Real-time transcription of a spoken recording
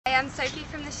I'm Sophie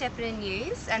from the Shepparton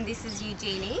News, and this is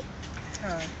Eugenie.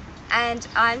 Hi. And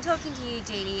I'm talking to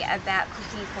Eugenie about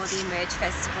cooking for the Emerge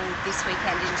Festival this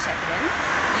weekend in Shepparton.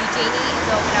 Eugenie is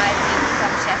organising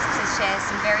some chefs to share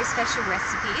some very special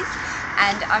recipes,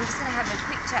 and I'm just going to have a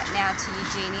quick chat now to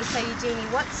Eugenie. So Eugenie,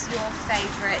 what's your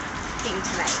favourite thing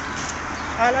to make?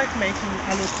 I like making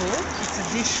aloko. It's a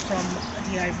dish from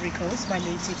the Ivory Coast, my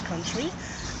native country.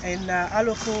 And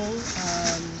aloko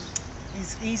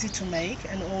is easy to make,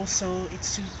 and also it's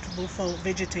suitable for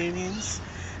vegetarians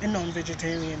and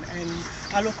non-vegetarian. And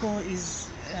aloko is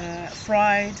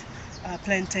fried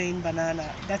plantain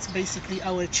banana. That's basically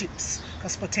our chips,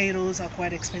 because potatoes are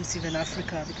quite expensive in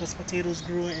Africa because potatoes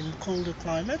grow in colder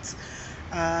climates.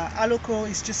 Aloko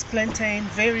is just plantain,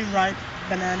 very ripe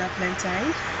banana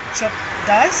plantain, chopped,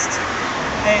 diced,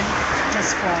 and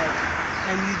just fried.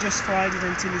 And you just fried it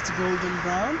until it's golden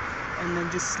brown, and then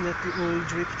just let the oil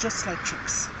drip, just like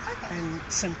chips. Okay. And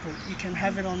simple. You can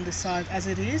have it on the side as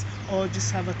it is, or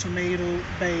just have a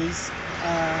tomato-based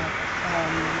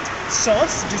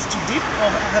sauce just to dip, or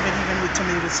have it even with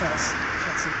tomato sauce.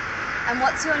 That's it. And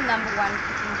what's your number one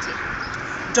cooking tip?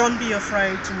 Don't be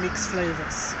afraid to mix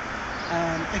flavors.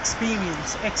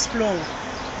 Experience, explore.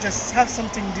 Just have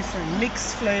something different.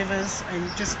 Mix flavors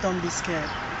and just don't be scared.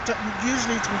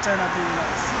 Usually it will turn out really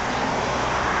nice.